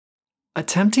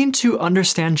Attempting to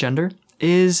understand gender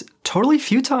is totally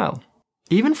futile,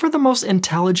 even for the most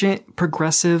intelligent,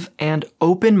 progressive, and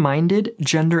open-minded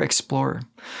gender explorer.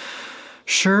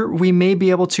 Sure, we may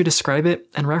be able to describe it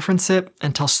and reference it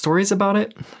and tell stories about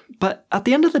it, but at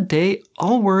the end of the day,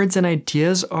 all words and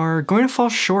ideas are going to fall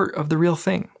short of the real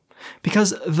thing.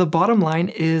 Because the bottom line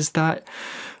is that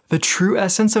the true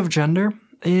essence of gender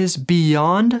is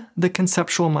beyond the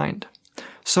conceptual mind.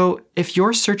 So if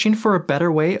you're searching for a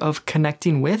better way of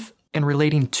connecting with and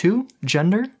relating to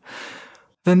gender,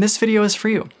 then this video is for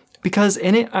you. Because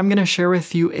in it, I'm going to share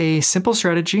with you a simple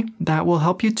strategy that will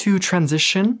help you to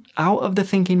transition out of the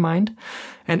thinking mind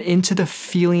and into the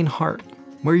feeling heart,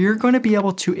 where you're going to be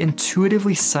able to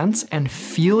intuitively sense and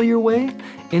feel your way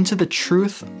into the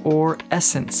truth or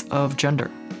essence of gender.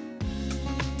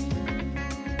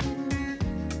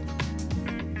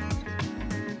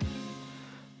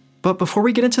 But before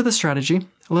we get into the strategy,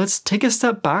 let's take a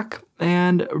step back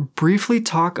and briefly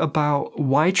talk about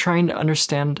why trying to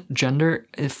understand gender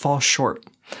falls short.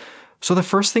 So the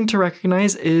first thing to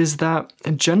recognize is that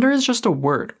gender is just a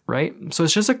word, right? So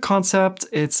it's just a concept,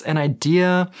 it's an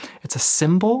idea, it's a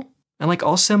symbol. And like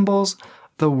all symbols,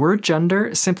 the word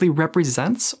gender simply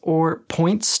represents or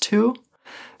points to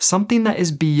something that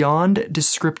is beyond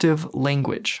descriptive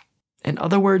language. In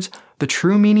other words, the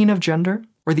true meaning of gender,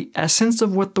 or the essence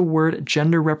of what the word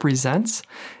gender represents,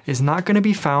 is not going to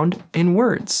be found in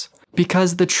words.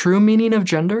 Because the true meaning of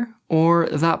gender, or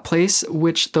that place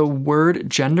which the word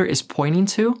gender is pointing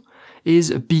to,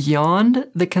 is beyond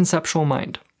the conceptual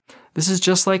mind. This is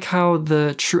just like how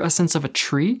the true essence of a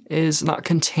tree is not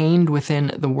contained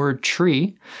within the word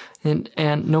tree. And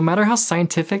no matter how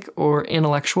scientific or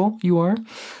intellectual you are,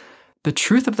 the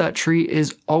truth of that tree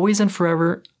is always and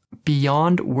forever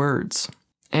beyond words.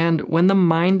 And when the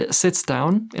mind sits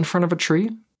down in front of a tree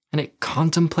and it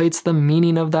contemplates the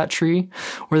meaning of that tree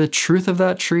or the truth of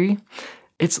that tree,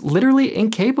 it's literally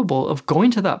incapable of going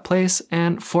to that place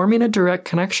and forming a direct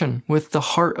connection with the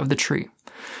heart of the tree,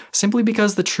 simply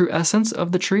because the true essence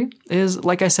of the tree is,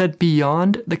 like I said,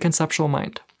 beyond the conceptual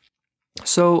mind.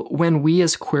 So when we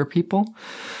as queer people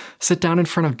sit down in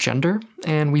front of gender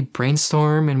and we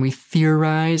brainstorm and we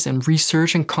theorize and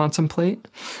research and contemplate,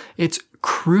 it's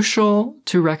crucial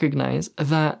to recognize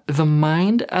that the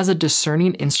mind as a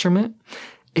discerning instrument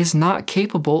is not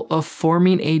capable of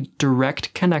forming a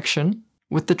direct connection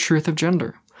with the truth of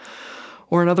gender.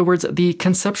 Or in other words, the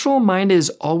conceptual mind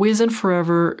is always and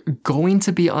forever going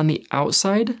to be on the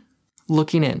outside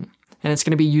looking in. And it's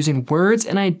going to be using words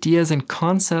and ideas and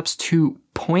concepts to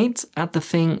point at the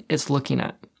thing it's looking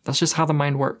at. That's just how the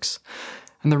mind works.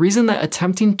 And the reason that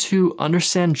attempting to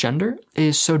understand gender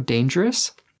is so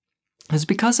dangerous is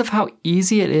because of how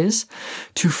easy it is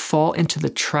to fall into the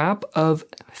trap of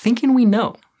thinking we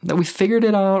know, that we figured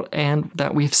it out and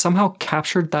that we've somehow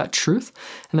captured that truth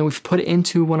and then we've put it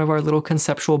into one of our little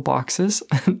conceptual boxes,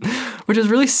 which is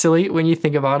really silly when you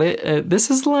think about it.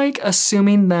 This is like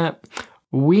assuming that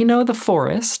we know the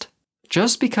forest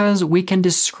just because we can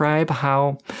describe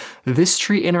how this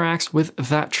tree interacts with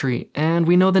that tree, and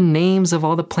we know the names of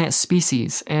all the plant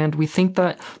species, and we think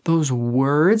that those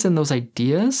words and those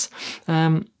ideas,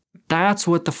 that's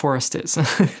what the forest is,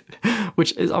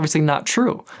 which is obviously not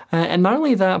true. And not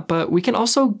only that, but we can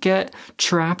also get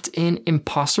trapped in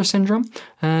imposter syndrome,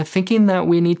 thinking that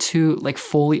we need to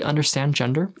fully understand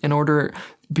gender in order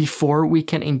before we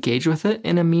can engage with it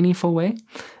in a meaningful way.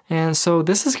 And so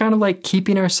this is kind of like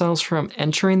keeping ourselves from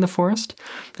entering the forest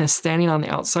and standing on the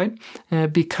outside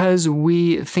because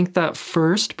we think that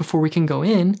first, before we can go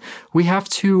in, we have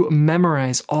to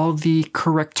memorize all the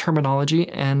correct terminology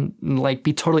and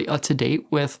be totally up to date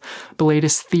with the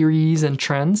latest theories and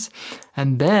trends.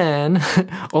 And then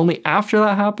only after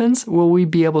that happens will we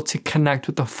be able to connect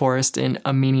with the forest in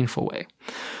a meaningful way,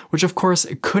 which of course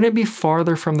couldn't be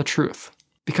farther from the truth.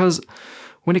 Because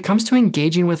when it comes to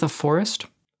engaging with a forest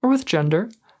or with gender,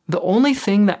 the only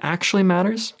thing that actually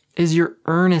matters is your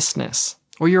earnestness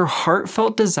or your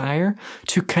heartfelt desire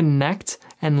to connect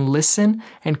and listen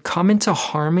and come into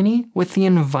harmony with the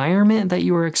environment that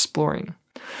you are exploring.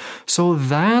 So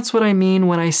that's what I mean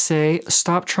when I say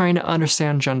stop trying to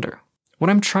understand gender. What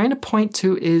I'm trying to point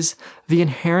to is the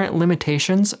inherent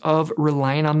limitations of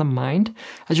relying on the mind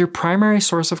as your primary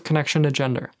source of connection to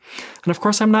gender. And of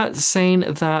course, I'm not saying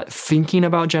that thinking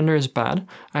about gender is bad.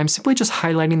 I'm simply just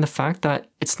highlighting the fact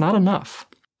that it's not enough.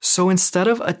 So instead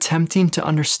of attempting to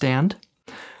understand,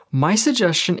 my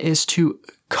suggestion is to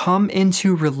come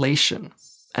into relation.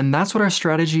 And that's what our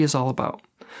strategy is all about.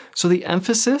 So the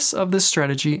emphasis of this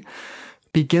strategy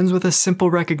begins with a simple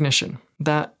recognition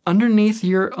that underneath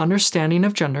your understanding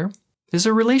of gender is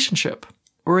a relationship,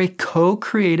 or a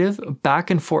co-creative back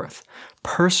and forth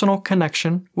personal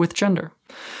connection with gender.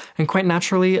 And quite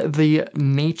naturally, the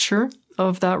nature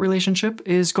of that relationship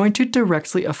is going to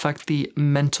directly affect the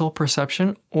mental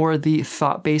perception or the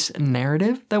thought-based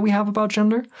narrative that we have about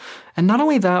gender. And not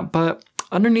only that, but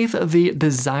underneath the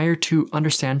desire to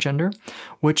understand gender,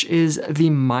 which is the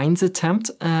mind's attempt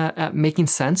at making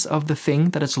sense of the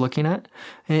thing that it's looking at,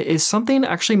 is something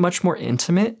actually much more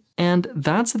intimate. And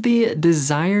that's the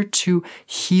desire to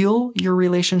heal your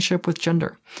relationship with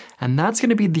gender. And that's going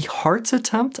to be the heart's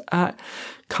attempt at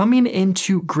coming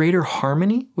into greater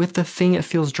harmony with the thing it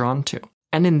feels drawn to.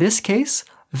 And in this case,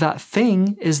 that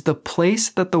thing is the place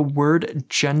that the word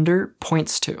gender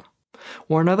points to.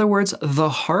 Or in other words, the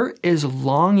heart is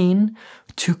longing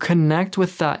to connect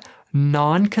with that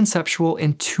non-conceptual,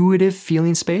 intuitive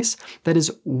feeling space that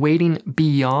is waiting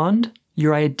beyond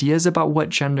your ideas about what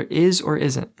gender is or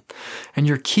isn't. And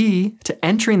your key to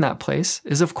entering that place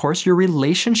is, of course, your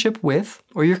relationship with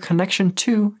or your connection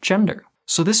to gender.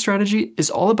 So this strategy is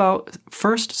all about,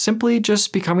 first, simply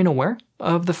just becoming aware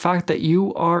of the fact that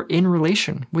you are in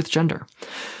relation with gender.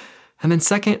 And then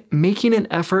second, making an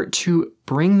effort to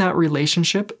bring that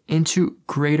relationship into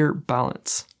greater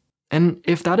balance. And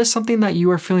if that is something that you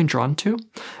are feeling drawn to,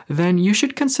 then you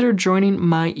should consider joining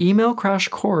my email crash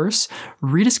course,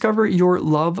 Rediscover Your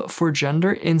Love for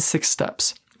Gender in 6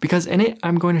 Steps. Because in it,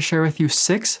 I'm going to share with you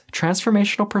 6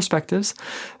 transformational perspectives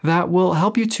that will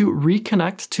help you to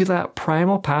reconnect to that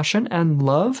primal passion and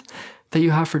love that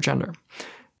you have for gender.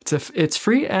 It's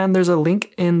free, and there's a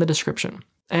link in the description.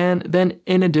 And then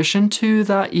in addition to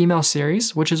that email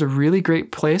series, which is a really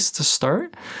great place to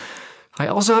start, I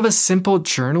also have a simple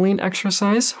journaling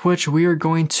exercise, which we are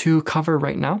going to cover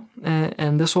right now.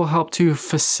 And this will help to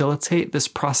facilitate this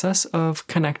process of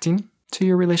connecting to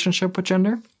your relationship with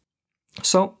gender.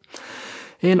 So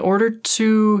in order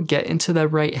to get into the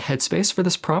right headspace for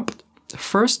this prompt,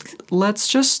 first, let's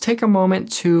just take a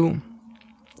moment to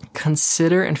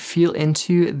consider and feel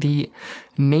into the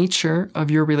nature of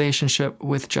your relationship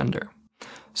with gender.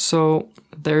 So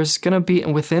there's going to be,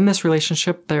 within this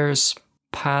relationship, there's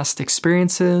past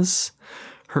experiences,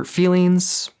 hurt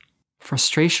feelings,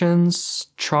 frustrations,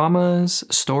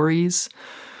 traumas, stories.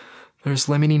 There's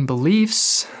limiting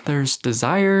beliefs, there's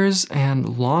desires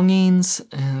and longings,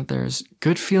 and there's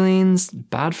good feelings,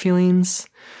 bad feelings,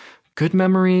 good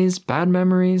memories, bad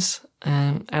memories,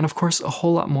 and of course a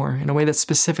whole lot more in a way that's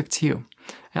specific to you.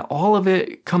 And all of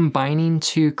it combining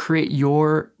to create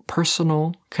your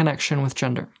personal connection with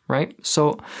gender, right?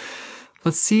 So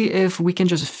let's see if we can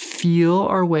just feel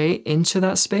our way into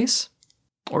that space,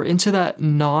 or into that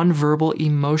non-verbal,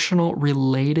 emotional,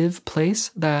 relative place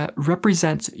that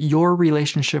represents your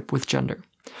relationship with gender.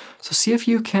 So see if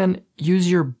you can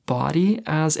use your body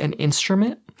as an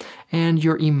instrument and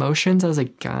your emotions as a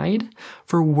guide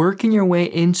for working your way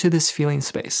into this feeling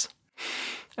space.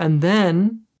 And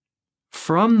then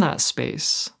from that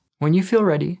space, when you feel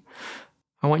ready,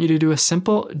 I want you to do a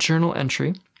simple journal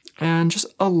entry and just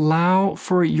allow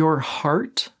for your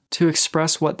heart to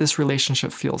express what this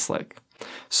relationship feels like.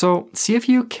 So see if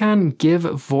you can give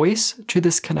voice to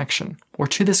this connection or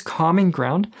to this common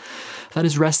ground that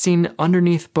is resting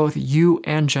underneath both you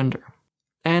and gender.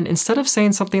 And instead of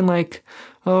saying something like,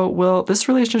 oh, well, this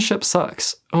relationship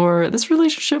sucks, or this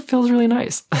relationship feels really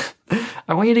nice,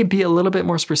 I want you to be a little bit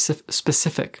more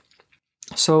specific.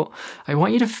 So I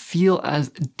want you to feel as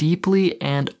deeply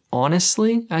and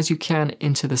honestly as you can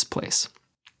into this place.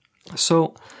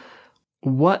 So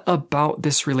what about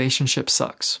this relationship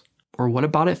sucks? Or what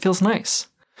about it feels nice?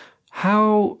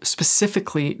 How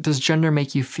specifically does gender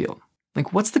make you feel?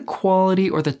 Like, what's the quality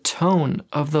or the tone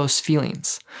of those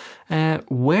feelings?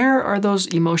 Where are those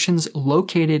emotions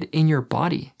located in your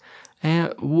body?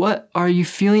 What are you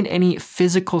feeling? Any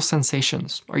physical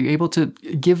sensations? Are you able to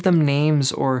give them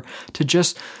names, or to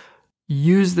just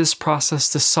use this process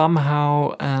to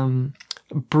somehow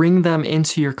bring them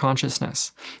into your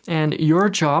consciousness? And your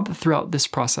job throughout this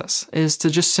process is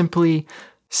to just simply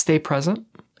stay present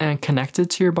and connected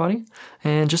to your body,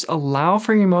 and just allow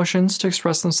for your emotions to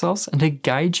express themselves and to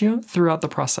guide you throughout the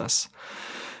process.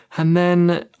 And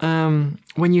then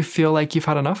when you feel like you've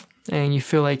had enough and you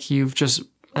feel like you've just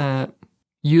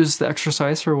used the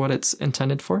exercise for what it's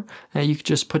intended for, you could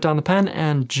just put down the pen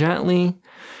and gently,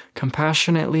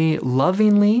 compassionately,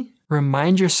 lovingly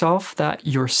remind yourself that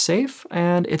you're safe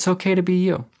and it's okay to be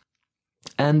you.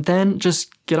 And then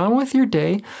just get on with your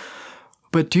day,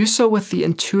 but do so with the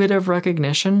intuitive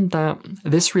recognition that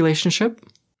this relationship,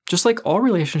 just like all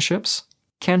relationships,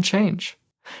 can change.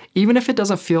 Even if it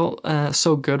doesn't feel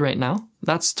so good right now,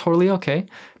 that's totally okay.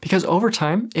 Because over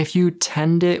time, if you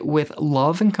tend it with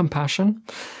love and compassion,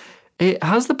 it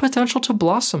has the potential to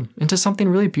blossom into something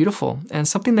really beautiful and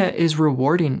something that is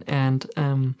rewarding and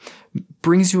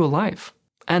brings you alive.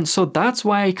 And so that's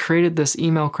why I created this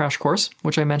email crash course,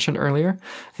 which I mentioned earlier,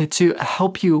 to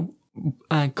help you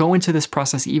go into this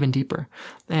process even deeper.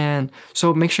 And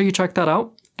so make sure you check that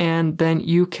out. And then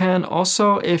you can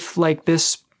also, if like the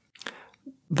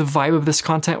vibe of this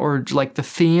content or like the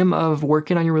theme of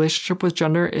working on your relationship with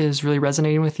gender is really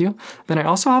resonating with you, then I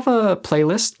also have a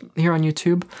playlist here on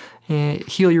YouTube,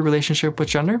 Heal Your Relationship with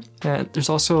Gender. There's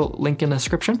also a link in the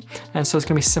description. And so it's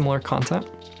going to be similar content.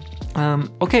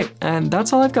 Okay, and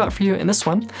that's all I've got for you in this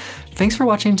one. Thanks for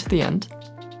watching to the end.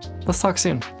 Let's talk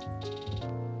soon.